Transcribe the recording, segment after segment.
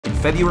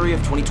February of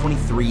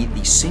 2023,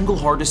 the single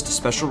hardest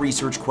special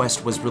research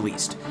quest was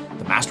released,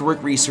 the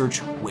Masterwork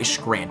Research Wish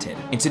Granted.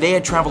 And today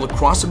I travel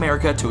across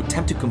America to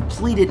attempt to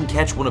complete it and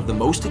catch one of the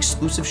most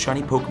exclusive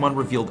shiny Pokemon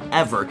revealed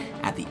ever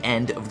at the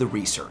end of the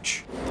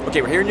research.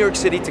 Okay, we're here in New York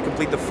City to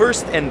complete the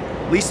first and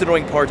least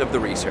annoying part of the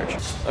research.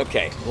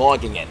 Okay,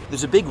 logging in.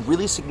 There's a big,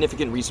 really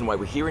significant reason why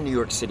we're here in New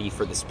York City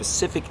for this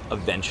specific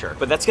adventure,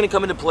 but that's gonna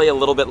come into play a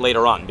little bit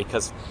later on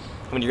because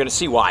you're gonna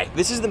see why.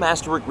 This is the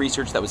Masterwork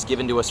Research that was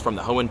given to us from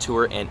the Hoenn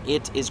Tour, and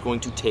it is going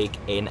to take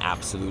an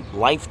absolute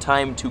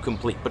lifetime to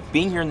complete. But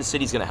being here in the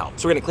city is gonna help.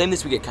 So we're gonna claim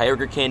this. We get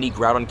Kyogre candy,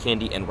 Groudon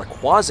candy, and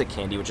Rayquaza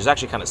candy, which is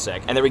actually kind of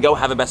sick. And there we go,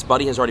 have a best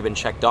buddy has already been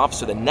checked off.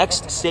 So the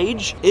next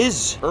stage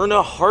is earn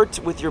a heart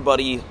with your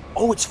buddy.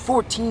 Oh, it's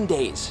 14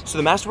 days. So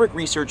the Masterwork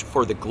Research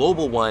for the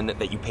global one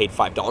that you paid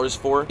 $5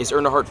 for is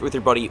earn a heart with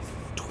your buddy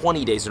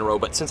 20 days in a row,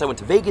 but since I went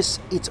to Vegas,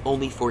 it's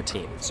only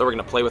 14. So we're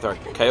gonna play with our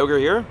Kyogre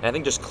here, and I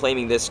think just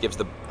claiming this gives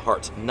the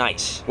heart.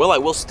 Nice. Well, I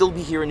will still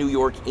be here in New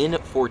York in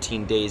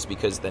 14 days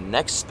because the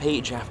next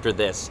page after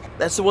this,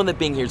 that's the one that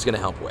being here is gonna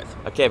help with.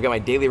 Okay, I've got my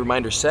daily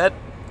reminder set.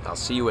 I'll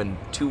see you in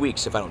 2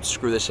 weeks if I don't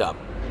screw this up.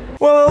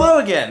 Well, hello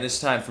again, this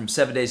time from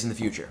 7 days in the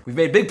future. We've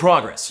made big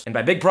progress. And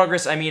by big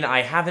progress, I mean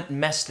I haven't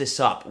messed this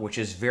up, which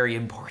is very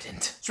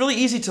important. It's really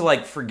easy to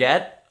like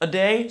forget a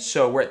day,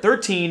 so we're at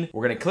 13.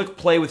 We're gonna click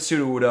play with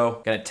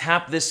Sudowoodo. Gonna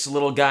tap this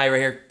little guy right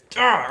here.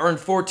 Earn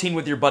 14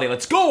 with your buddy.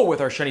 Let's go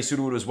with our shiny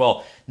Sudowoodo as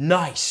well.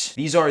 Nice.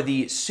 These are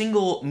the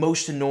single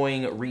most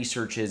annoying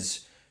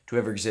researches to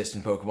ever exist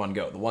in Pokemon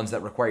GO. The ones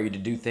that require you to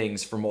do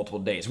things for multiple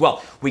days.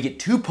 Well, we get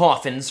 2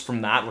 Poffins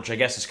from that, which I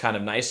guess is kind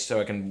of nice, so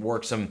I can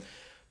work some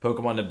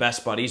Pokemon to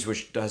best buddies,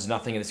 which does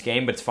nothing in this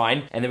game, but it's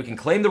fine. And then we can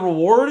claim the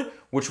reward,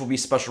 which will be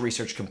special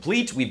research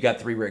complete. We've got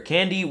 3 rare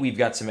candy, we've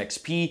got some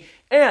XP,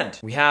 and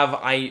we have,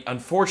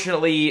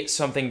 unfortunately,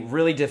 something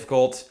really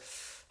difficult.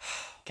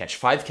 Catch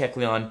 5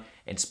 Kecleon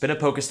and spin a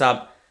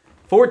Pokestop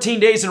 14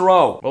 days in a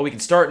row. Well, we can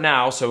start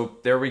now, so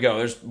there we go.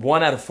 There's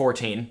 1 out of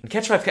 14. And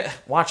catch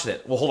 5 watch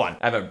it. Well, hold on.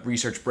 I have a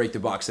research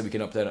breakthrough box that we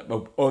can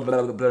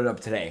update up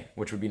today,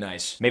 which would be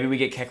nice. Maybe we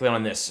get Kecleon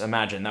on this.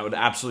 Imagine, that would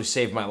absolutely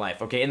save my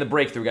life. Okay, in the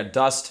breakthrough, we got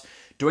Dust.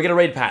 Do I get a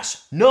raid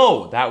pass?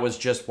 No, that was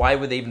just, why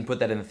would they even put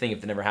that in the thing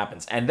if it never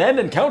happens? And then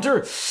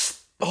encounter,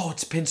 oh,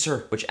 it's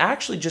Pinsir, which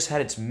actually just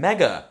had its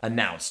Mega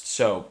announced.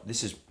 So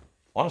this is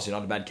honestly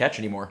not a bad catch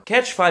anymore.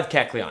 Catch 5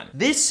 Kecleon.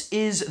 This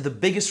is the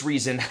biggest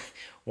reason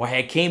why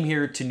I came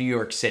here to New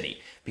York City,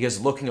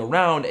 because looking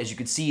around, as you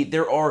can see,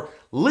 there are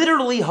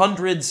literally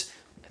hundreds,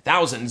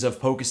 thousands of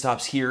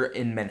Pokestops here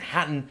in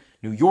Manhattan,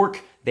 New York.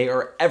 They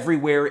are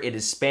everywhere. It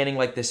is spanning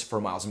like this for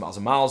miles and miles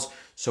and miles,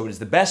 so it is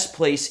the best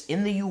place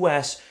in the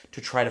US to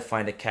try to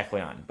find a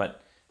Kecleon. But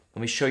let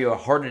me show you how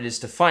hard it is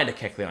to find a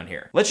Kecleon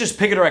here. Let's just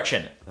pick a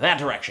direction. That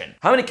direction.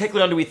 How many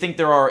Kecleon do we think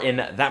there are in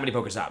that many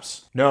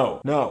Pokestops?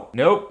 No. No.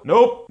 Nope.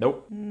 Nope.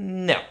 Nope.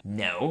 No.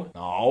 No.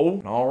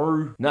 No.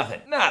 No.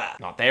 Nothing. Nada.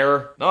 Not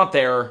there. Not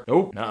there.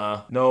 Nope.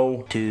 Nah.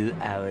 No. 2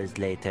 hours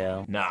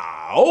later.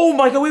 Nah. Oh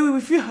my god,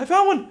 wait, I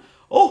found one.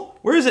 Oh,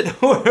 where is it?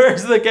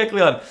 Where's the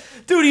Kecleon?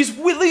 Dude,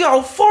 look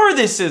how far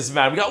this is,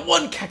 man. We got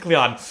 1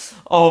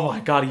 Kecleon. Oh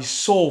my god, he's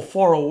so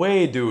far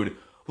away, dude.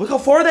 Look how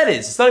far that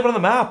is. It's not even on the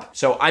map.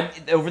 So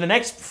over the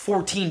next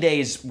 14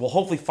 days, we'll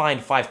hopefully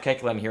find 5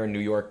 Kecleon here in New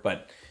York,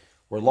 but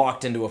we're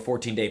locked into a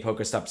 14-day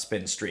Pokestop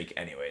spin streak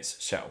anyways.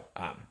 So,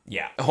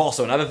 yeah.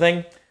 Also, another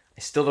thing, I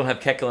still don't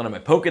have Kecleon on my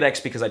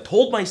Pokedex because I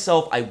told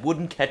myself I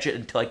wouldn't catch it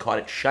until I caught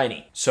it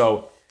shiny.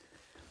 So,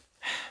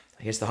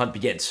 I guess the hunt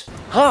begins.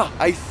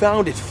 I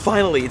found it,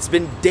 finally. It's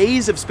been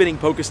days of spinning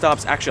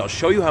Pokestops. Actually, I'll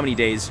show you how many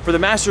days. For the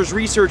Master's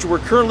Research, we're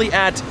currently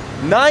at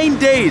 9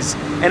 days,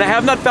 and I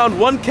have not found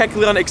 1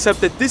 Kecleon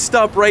except at this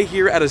stop right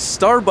here at a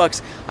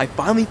Starbucks. I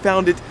finally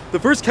found it, the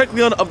first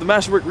Kecleon of the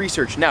Masterwork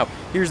Research. Now,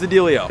 here's the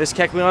dealio. This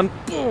Kecleon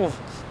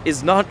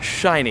is not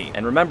shiny.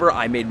 And remember,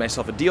 I made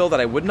myself a deal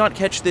that I would not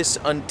catch this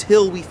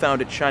until we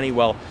found it shiny.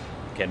 Well,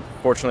 again,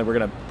 fortunately, we're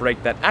gonna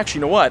break that. Actually,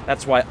 you know what?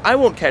 That's why I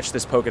won't catch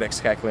this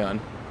Pokedex Kecleon.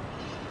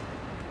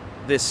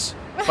 This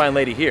fine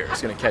lady here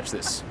is gonna catch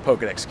this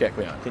Pokedex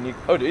Kecleon. Can you?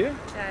 Oh, do you? Yeah,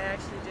 I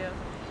actually do.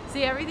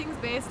 See, everything's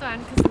based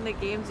on, because in the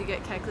games you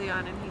get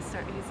Kecleon and he's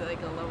like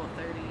a level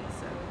 30,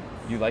 so.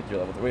 You like your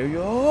level 30.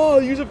 Oh,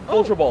 use a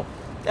Ultra Ball.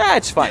 Yeah,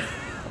 it's fine.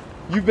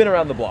 You've been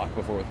around the block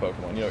before with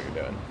Pokemon. You know what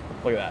you're doing.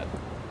 Look at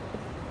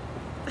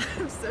that.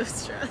 I'm so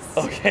stressed.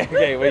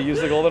 Okay, wait, use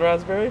the golden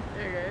raspberry?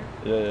 Okay.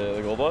 Yeah,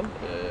 the gold one?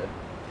 Yeah.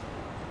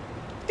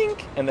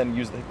 Dink! And then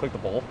click the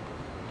bowl.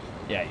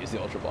 Yeah, use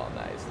the Ultra Ball.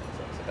 Nice.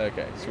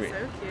 Okay, sweet. He's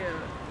so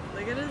cute.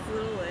 Look at his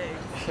little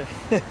legs.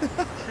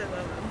 I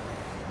love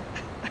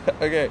him.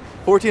 Okay,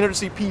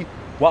 1400 CP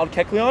Wild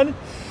Kecleon.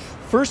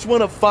 First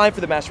one of 5 for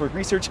the Masterwork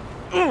Research.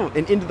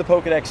 And into the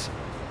Pokedex.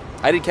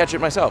 I didn't catch it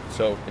myself,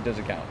 so it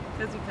doesn't count.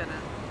 Because you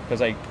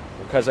couldn't.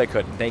 Because I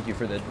couldn't. Thank you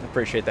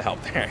appreciate the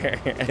help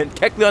there. And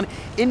Kecleon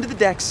into the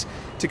Dex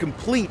to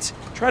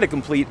try to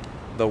complete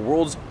the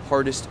world's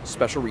hardest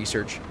special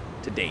research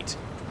to date.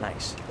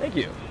 Nice. Thank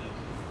you.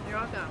 You're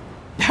welcome.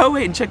 Oh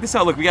wait, and check this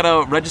out. Look, we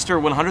gotta register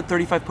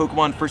 135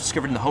 Pokemon first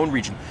discovered in the Hoenn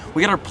region.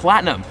 We got our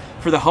Platinum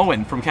for the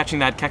Hoenn from catching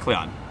that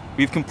Kecleon.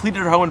 We've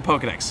completed our Hoenn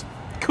Pokedex.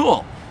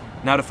 Cool.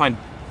 Now to find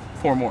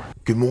 4 more.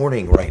 Good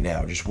morning right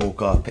now. Just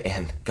woke up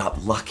and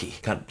got lucky.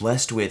 Got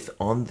blessed with,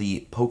 on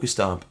the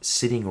Pokestop,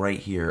 sitting right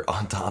here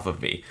on top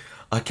of me,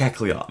 a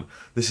Kecleon.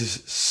 This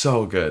is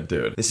so good,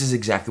 dude. This is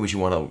exactly what you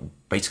want to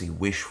basically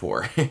wish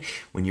for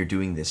when you're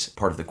doing this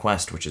part of the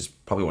quest, which is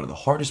probably one of the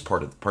hardest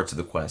parts of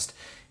the quest,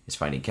 is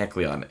finding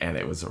Kecleon, and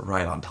it was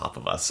right on top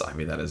of us. I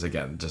mean, that is,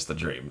 again, just a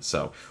dream.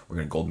 So we're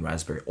going to Golden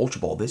Raspberry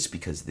Ultra Ball this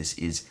because this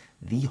is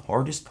the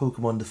hardest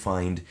Pokemon to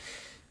find.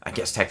 I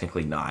guess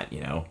technically not,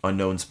 you know.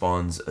 Unknown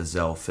spawns, a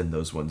Zelf, and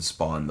those ones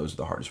spawn. Those are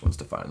the hardest ones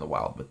to find in the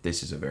wild, but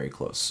this is a very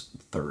close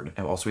third.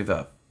 And also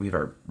we have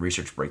our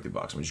research breakthrough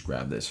box. Let me just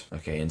grab this.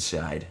 Okay,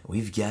 inside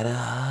we've got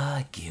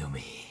a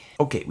Gimme.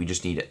 Okay, we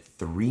just need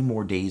 3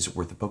 more days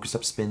worth of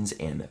Pokestop spins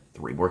and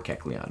 3 more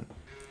Kecleon.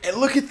 And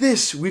look at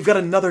this! We've got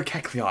another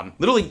Kecleon.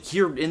 Literally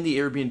here in the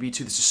Airbnb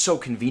too, this is so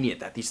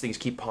convenient that these things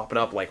keep popping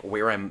up like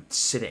where I'm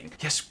sitting.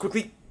 Yes,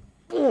 quickly.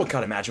 Oh,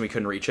 God, imagine we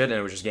couldn't reach it and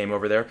it was just game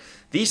over there.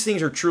 These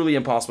things are truly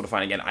impossible to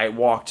find again. I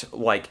walked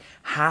like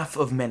half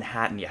of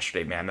Manhattan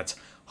yesterday, man. That's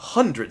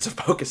hundreds of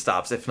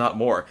Pokestops, if not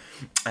more.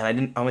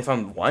 And I only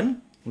found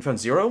 1? We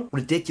found 0?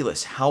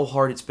 Ridiculous how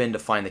hard it's been to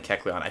find the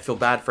Kecleon. I feel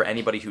bad for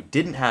anybody who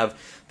didn't have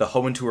the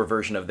Hoenn Tour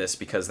version of this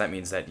because that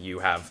means that you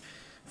have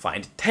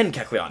find 10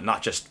 Kecleon,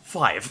 not just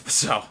 5.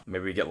 So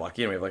maybe we get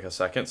lucky and we have like a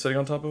second sitting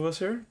on top of us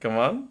here. Come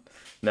on.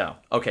 No.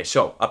 Okay,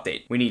 so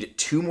update. We need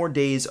 2 more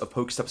days of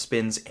Pokestop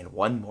spins and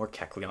 1 more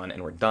Kecleon,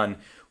 and we're done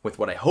with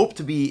what I hope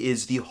to be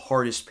is the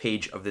hardest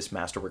page of this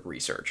masterwork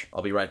research.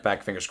 I'll be right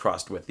back, fingers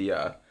crossed, with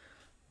the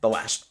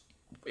last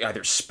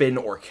either spin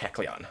or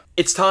Kecleon.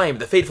 It's time,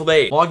 the fateful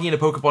day. Logging into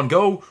Pokemon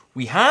GO,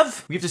 we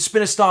have to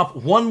spin a stop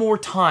 1 more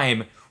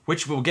time,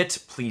 which we'll get,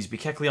 please be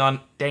Kecleon,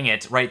 dang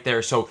it, right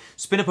there. So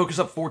spin a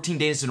Pokestop 14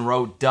 days in a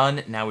row,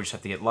 done. Now we just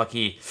have to get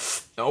lucky.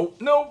 No,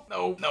 no,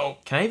 no, no.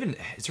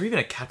 Is there even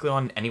a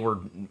Kecleon anywhere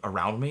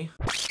around me?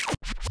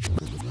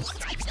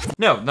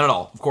 No, not at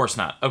all, of course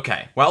not.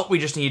 Okay, well, we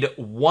just need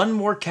 1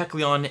 more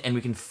Kecleon and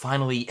we can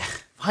finally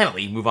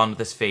move on with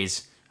this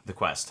phase of the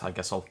quest. I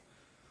guess I'll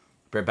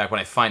be right back when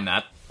I find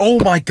that. Oh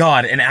my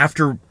God, and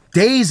after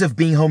days of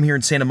being home here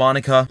in Santa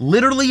Monica,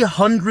 literally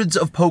hundreds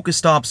of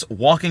Pokestops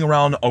walking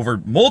around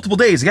over multiple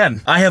days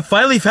again, I have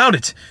finally found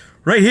it.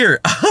 Right here.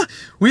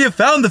 We have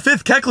found the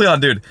 5th Kecleon,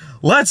 dude.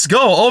 Let's go.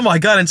 Oh my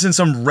God, it's in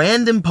some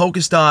random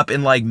Pokestop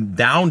in like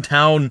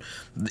downtown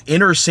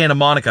inner Santa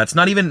Monica. It's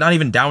not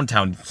even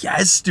downtown.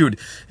 Yes, dude.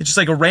 It's just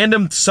like a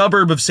random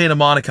suburb of Santa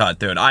Monica,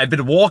 dude. I've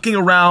been walking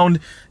around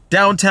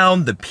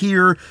downtown, the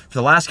pier, for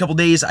the last couple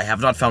days. I have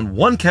not found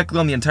 1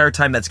 Kecleon the entire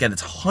time. That's, again,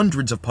 it's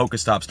hundreds of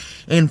Pokestops.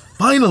 And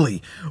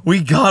finally,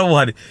 we got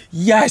one.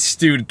 Yes,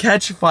 dude.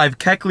 Catch 5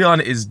 Kecleon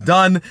is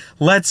done.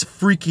 Let's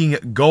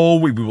freaking go.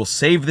 We will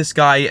save this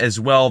guy as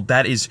well.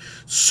 That is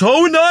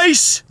so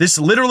nice. This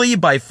literally,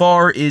 by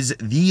far, is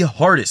the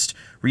hardest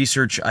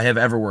research I have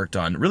ever worked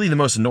on. Really the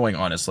most annoying,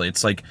 honestly.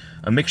 It's like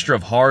a mixture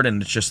of hard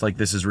and it's just like,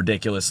 this is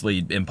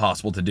ridiculously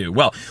impossible to do.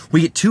 Well,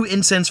 we get 2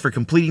 incense for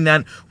completing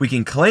that. We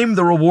can claim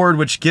the reward,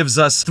 which gives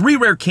us 3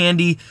 rare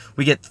candy.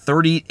 We get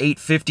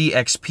 3850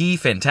 XP.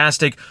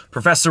 Fantastic.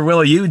 Professor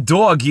Willow, you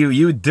dog,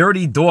 you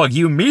dirty dog,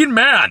 you mean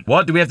man.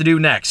 What do we have to do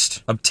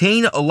next?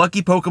 Obtain a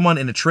lucky Pokemon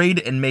in a trade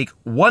and make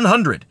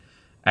 100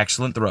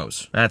 excellent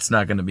throws. That's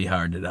not going to be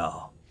hard at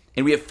all.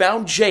 And we have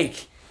found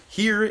Jake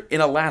here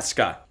in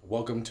Alaska.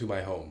 Welcome to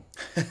my home.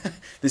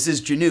 This is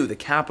Juneau, the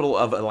capital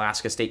of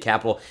Alaska, state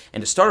capital.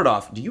 And to start it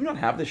off, do you not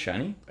have this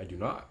shiny? I do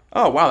not.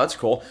 Oh, wow, that's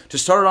cool. To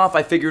start it off,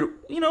 I figured,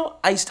 you know,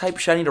 ice-type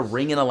shiny to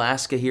ring in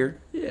Alaska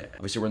here. Yeah.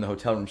 Obviously, we're in the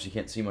hotel room, so you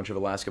can't see much of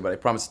Alaska, but I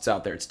promise it's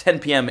out there. It's 10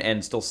 p.m.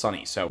 and still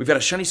sunny. So we've got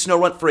a shiny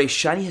Snorunt for a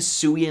shiny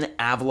Hisuian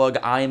Avalugg.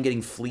 I am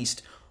getting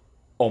fleeced.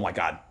 Oh, my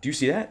God. Do you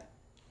see that?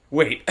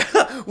 Wait,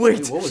 wait.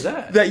 Dude, what was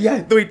that?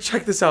 Yeah, wait,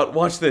 check this out.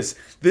 Watch this.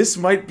 This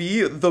might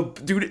be the,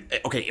 dude,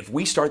 okay, if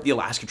we start the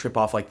Alaska trip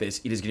off like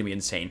this, it is gonna be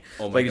insane.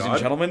 Oh my Ladies God.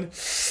 and gentlemen,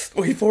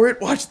 wait for it,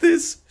 watch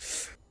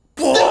this.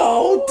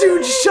 Oh,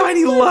 dude,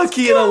 shiny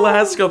lucky in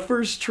Alaska,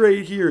 first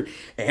trade here.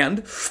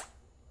 And,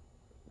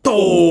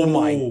 oh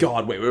my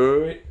God,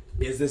 wait.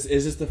 Is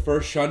this the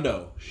first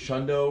Shundo?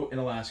 Shundo in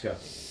Alaska.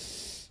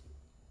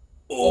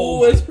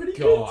 Oh, that's pretty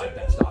good. God,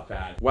 that's not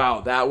bad.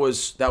 Wow, that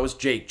was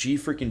Jake, G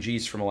freaking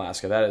G's from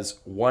Alaska. That is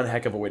one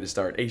heck of a way to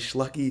start. A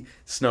schlucky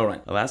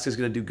Snorunt. Alaska's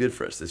gonna do good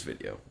for us this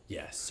video.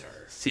 Yes, sir.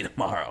 See you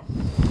tomorrow.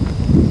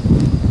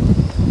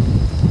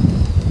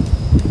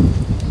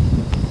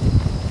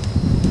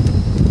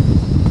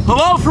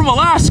 Hello from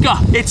Alaska.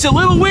 It's a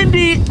little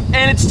windy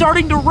and it's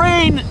starting to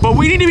rain, but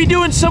we need to be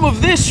doing some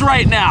of this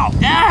right now.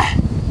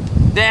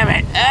 Damn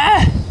it.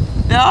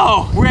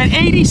 No, we're at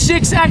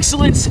 86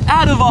 excellence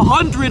out of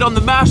 100 on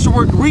the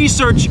Masterwork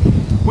research,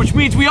 which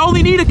means we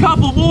only need a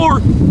couple more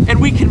and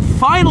we can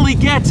finally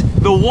get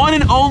the one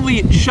and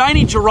only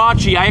shiny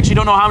Jirachi. I actually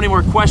don't know how many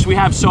more quests we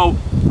have, so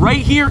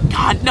right here,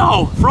 God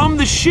no, from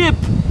the ship,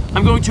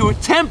 I'm going to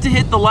attempt to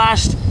hit the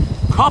last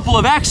couple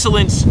of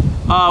excellence,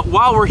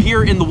 while we're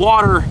here in the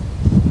water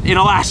in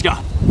Alaska.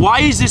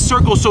 Why is this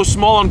circle so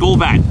small on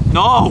Golbat?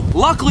 No.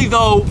 Luckily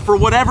though, for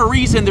whatever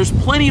reason, there's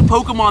plenty of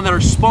Pokemon that are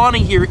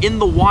spawning here in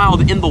the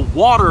wild, in the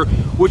water,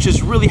 which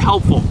is really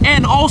helpful.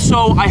 And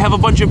also, I have a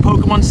bunch of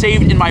Pokemon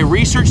saved in my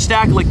research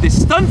stack, like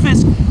this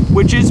Stunfisk,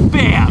 which is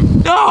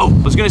BAM! No!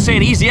 I was gonna say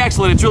an easy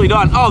excellent, it's really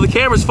done. Oh, the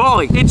camera's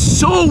falling. It's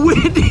so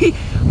windy!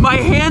 My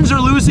hands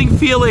are losing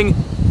feeling.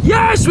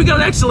 Yes, we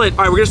got an excellent!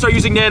 All right, we're gonna start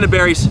using Nana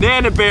Berries.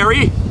 Nana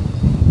Berry.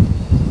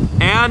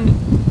 And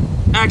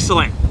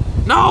excellent.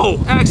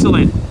 No,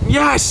 excellent.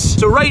 Yes!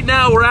 So right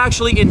now we're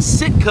actually in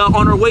Sitka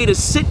on our way to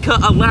Sitka,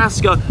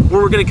 Alaska,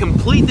 where we're gonna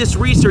complete this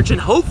research and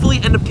hopefully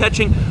end up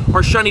catching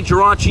our shiny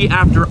Jirachi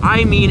after,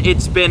 I mean,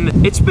 it's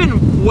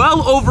been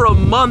well over a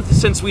month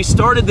since we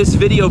started this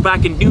video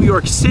back in New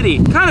York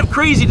City. Kind of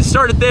crazy to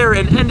start it there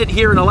and end it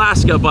here in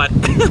Alaska, but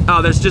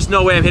oh, there's just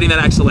no way I'm hitting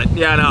that excellent.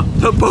 Yeah, no.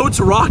 The boat's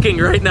rocking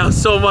right now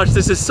so much.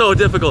 This is so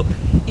difficult.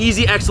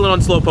 Easy excellent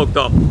on Slowpoke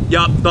though.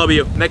 Yup,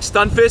 W. Next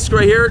Stunfisk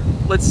right here.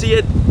 Let's see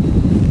it.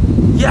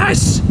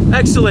 Yes!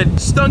 Excellent.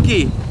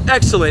 Stunky.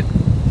 Excellent.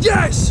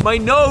 Yes! My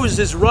nose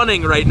is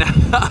running right now.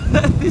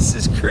 This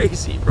is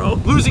crazy, bro.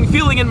 Losing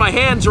feeling in my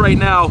hands right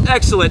now.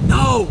 Excellent.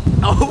 No!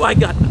 Oh my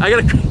god. I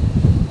gotta...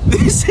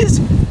 This is...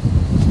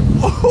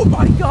 Oh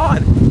my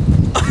god.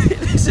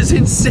 This is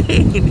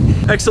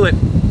insane. Excellent.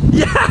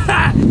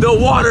 Yeah! The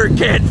water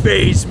can't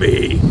faze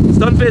me.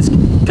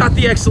 Stunfisk got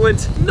the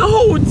excellent.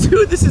 No,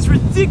 dude, this is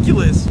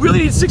ridiculous. We really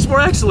need 6 more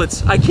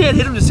excellents. I can't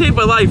hit him to save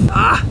my life.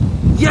 Ah!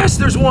 Yes,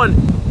 there's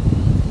one.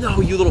 No,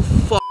 you little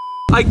fuck.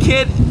 I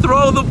can't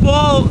throw the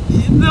ball.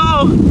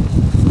 No.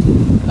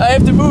 I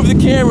have to move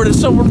the camera to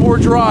somewhere more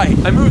dry.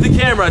 I moved the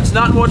camera. It's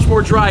not much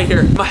more dry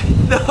here.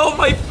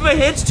 My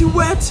head's too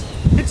wet.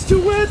 It's too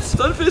wet.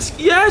 Stunfisk,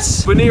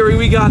 yes. Baneri,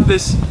 we got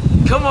this.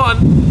 Come on.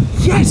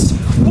 Yes.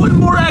 One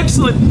more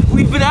excellent.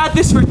 We've been at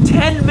this for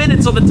 10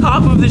 minutes on the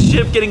top of the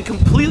ship, getting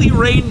completely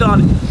rained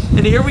on.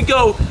 And here we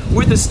go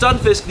with the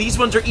Stunfisk. These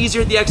ones are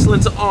easier to the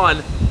excellence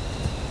on.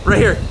 Right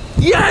here.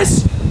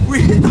 Yes.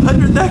 We hit the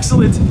 100th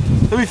excellent.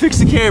 Let me fix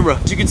the camera.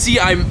 As you can see,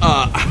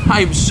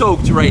 I'm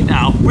soaked right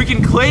now. We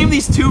can claim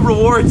these 2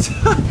 rewards.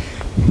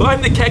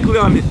 Find the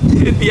Kecleon,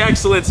 hit the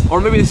excellence. Or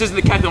maybe this isn't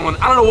the Kecleon one.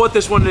 I don't know what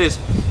this one is.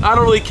 I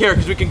don't really care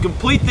because we can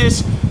complete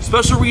this.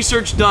 Special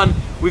research done.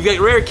 We've got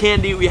rare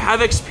candy. We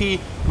have XP.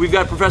 We've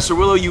got Professor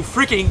Willow. You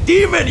freaking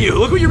demon you.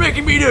 Look what you're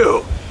making me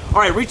do. All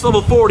right, reach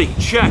level 40.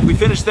 Check, we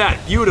finished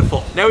that.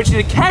 Beautiful. Now we just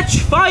need to catch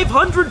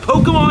 500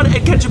 Pokemon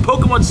and catch a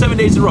Pokemon 7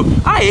 days in a row.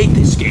 I hate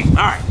this game.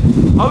 All right,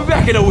 I'll be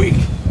back in a week.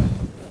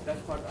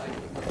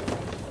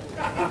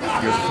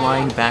 You're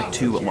flying back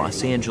to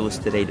Los Angeles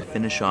today to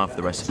finish off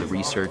the rest of the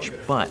research,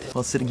 but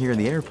while sitting here in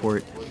the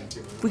airport,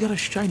 we got a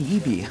shiny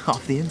Eevee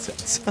off the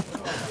incense.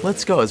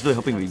 Let's go. I was really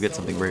hoping we'd get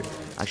something. We're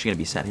actually gonna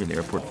be sat here in the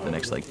airport for the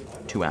next like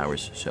 2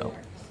 hours, so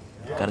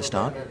got a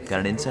stock, got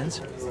an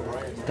incense,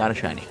 got a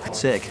shiny.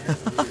 Sick.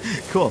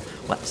 Cool.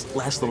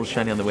 Last little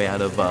shiny on the way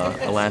out of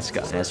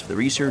Alaska. As for the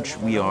research,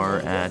 we are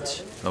at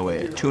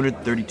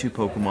 232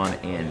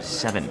 Pokemon and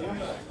 7.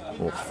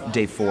 Well,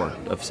 day 4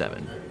 of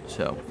 7.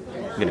 So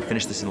we're gonna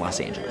finish this in Los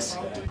Angeles.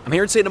 I'm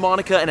here in Santa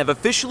Monica and have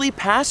officially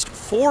passed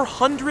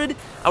 400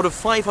 out of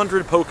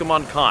 500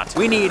 Pokemon caught.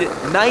 We need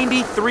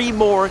 93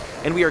 more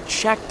and we are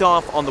checked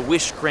off on the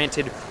wish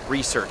granted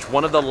research.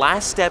 One of the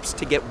last steps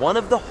to get one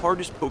of the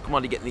hardest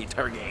Pokemon to get in the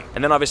entire game.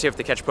 And then obviously I have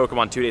to catch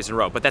Pokemon 2 days in a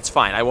row, but that's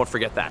fine, I won't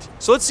forget that.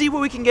 So let's see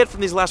what we can get from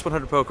these last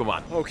 100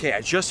 Pokemon. Okay,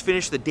 I just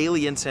finished the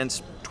daily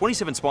incense.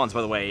 27 spawns, by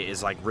the way,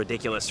 is like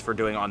ridiculous for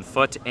doing on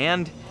foot.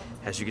 And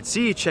as you can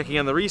see, checking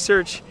on the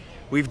research,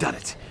 we've done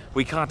it.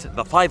 We caught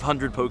the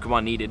 500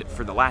 Pokemon needed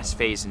for the last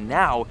phase.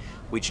 Now,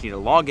 we just need to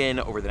log in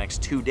over the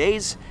next 2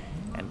 days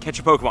and catch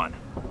a Pokemon.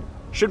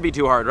 Shouldn't be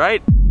too hard,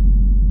 right?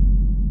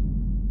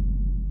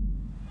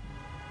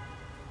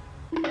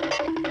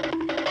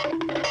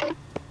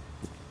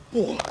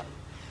 Oh,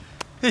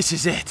 this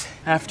is it.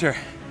 After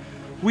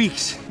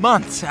weeks,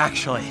 months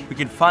actually, we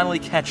can finally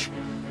catch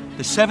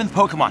the 7th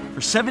Pokemon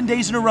for 7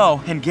 days in a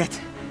row and get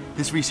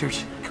this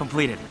research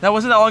completed. That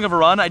wasn't that long of a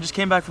run. I just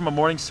came back from a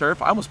morning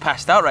surf. I almost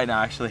passed out right now,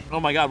 actually. Oh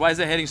my god, why is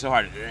that hitting so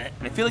hard? And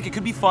I feel like it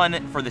could be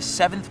fun for the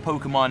 7th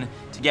Pokemon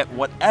to get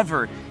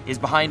whatever is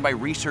behind my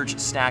research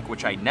stack,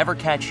 which I never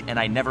catch and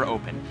I never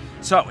open.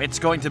 So it's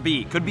going to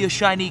be, could be a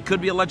shiny,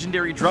 could be a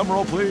legendary. Drum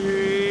roll,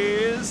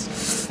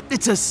 please.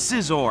 It's a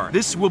Scizor.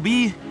 This will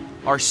be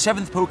our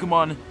 7th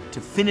Pokemon to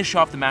finish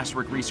off the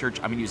Masterwork research.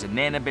 I'm gonna use a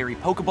Nana Berry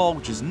Pokeball,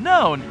 which is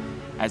known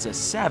as a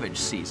Savage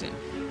Season.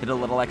 Hit a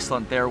little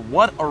excellent there.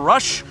 What a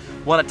rush,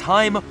 what a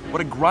time,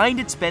 what a grind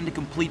it's been to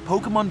complete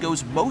Pokemon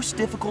GO's most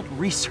difficult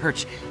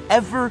research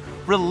ever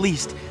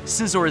released.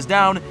 Scizor is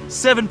down,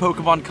 7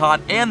 Pokemon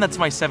caught, and that's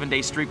my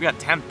 7-day streak. We got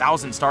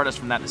 10,000 Stardust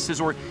from that. The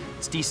Scizor,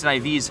 it's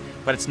decent IVs,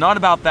 but it's not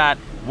about that.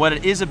 What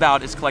it is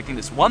about is collecting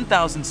this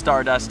 1,000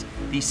 Stardust,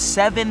 the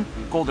 7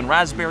 Golden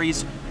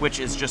Raspberries, which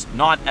is just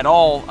not at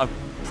all a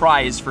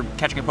prize for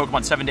catching a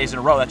Pokemon 7 days in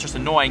a row. That's just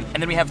annoying.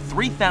 And then we have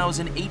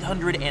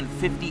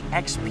 3,850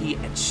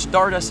 XP and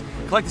Stardust.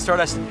 Collect the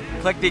Stardust,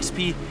 collect the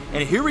XP,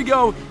 and here we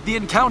go, the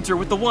encounter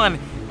with the one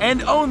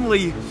and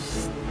only,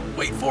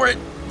 wait for it.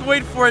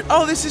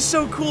 Oh, this is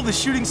so cool. The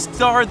shooting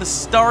star, the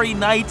starry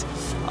night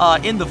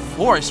in the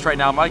forest right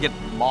now. I'm about to get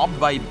mobbed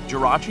by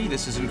Jirachi.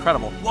 This is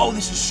incredible. Whoa,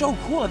 this is so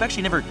cool. I've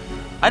actually never,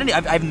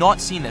 I've not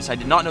seen this. I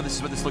did not know this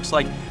is what this looks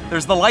like.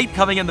 There's the light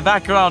coming in the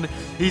background.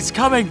 He's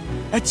coming.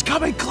 It's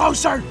coming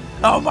closer.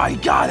 Oh my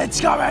God,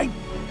 it's coming.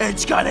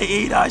 It's gonna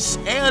eat us.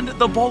 And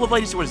the ball of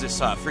light is, what is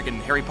this,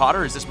 freaking Harry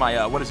Potter? Is this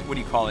my, what do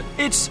you call it?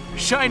 It's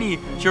Shiny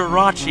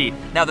Jirachi.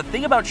 Now, the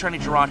thing about Shiny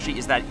Jirachi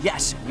is that,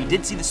 yes, we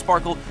did see the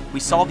sparkle,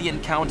 we saw the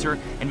encounter,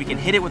 and we can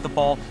hit it with the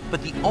ball,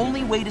 but the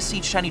only way to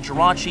see Shiny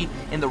Jirachi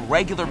in the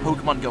regular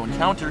Pokemon GO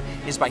encounter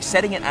is by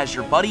setting it as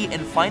your buddy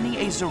and finding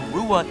a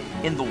Zorua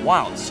in the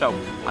wild. So,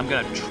 I'm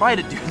gonna try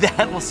to do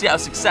that. We'll see how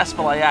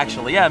successful I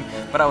actually am,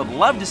 but I would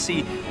love to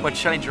see what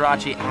Shiny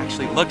Jirachi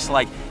actually looks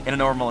like in a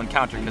normal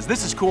encounter, because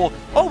this is cool.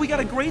 Oh, we got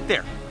a great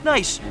there.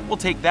 Nice. We'll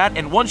take that.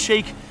 And 1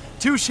 shake,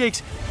 2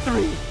 shakes,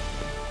 3.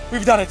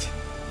 We've done it.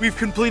 We've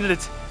completed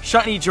it.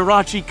 Shiny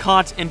Jirachi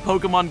caught in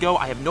Pokemon GO.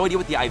 I have no idea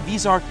what the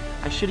IVs are.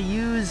 I should have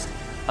used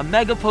a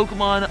Mega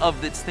Pokemon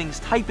of this thing's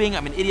typing.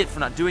 I'm an idiot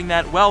for not doing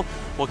that. Well,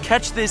 we'll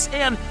catch this,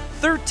 and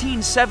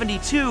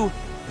 1372. It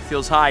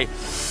feels high.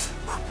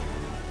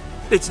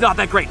 It's not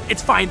that great.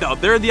 It's fine though.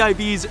 There are the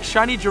IVs.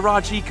 Shiny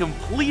Jirachi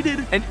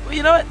completed. And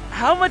you know what?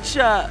 How much,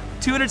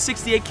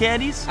 268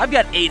 candies? I've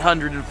got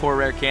 804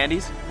 rare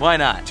candies. Why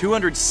not?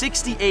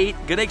 268,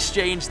 gonna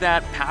exchange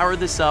that, power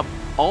this up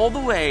all the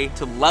way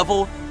to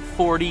level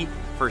 40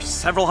 for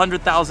several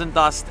 100,000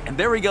 dust. And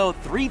there we go,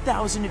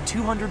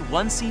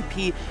 3,201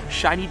 CP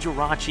Shiny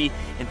Jirachi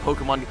in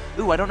Pokemon.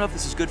 Ooh, I don't know if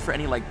this is good for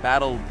any like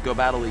Go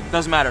Battle League.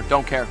 Doesn't matter,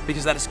 don't care,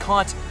 because that is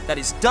caught, that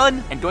is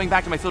done. And going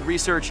back to my field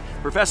research,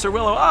 Professor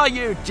Willow, oh,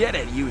 you did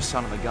it, you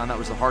son of a gun. That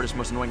was the hardest,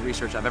 most annoying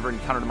research I've ever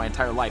encountered in my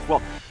entire life.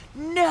 Well,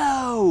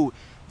 no,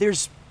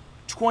 there's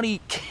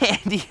 20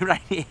 candy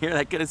right here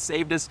that could have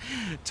saved us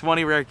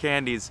 20 rare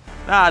candies.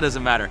 Ah,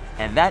 doesn't matter.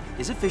 And that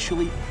is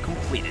officially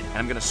completed. And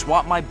I'm gonna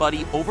swap my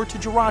buddy over to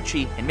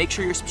Jirachi, and make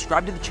sure you're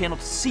subscribed to the channel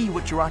to see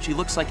what Jirachi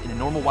looks like in a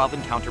normal wild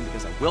encounter,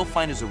 because I will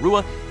find a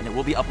Zorua and it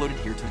will be uploaded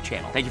here to the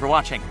channel. Thank you for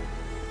watching.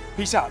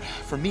 Peace out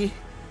from me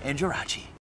and Jirachi.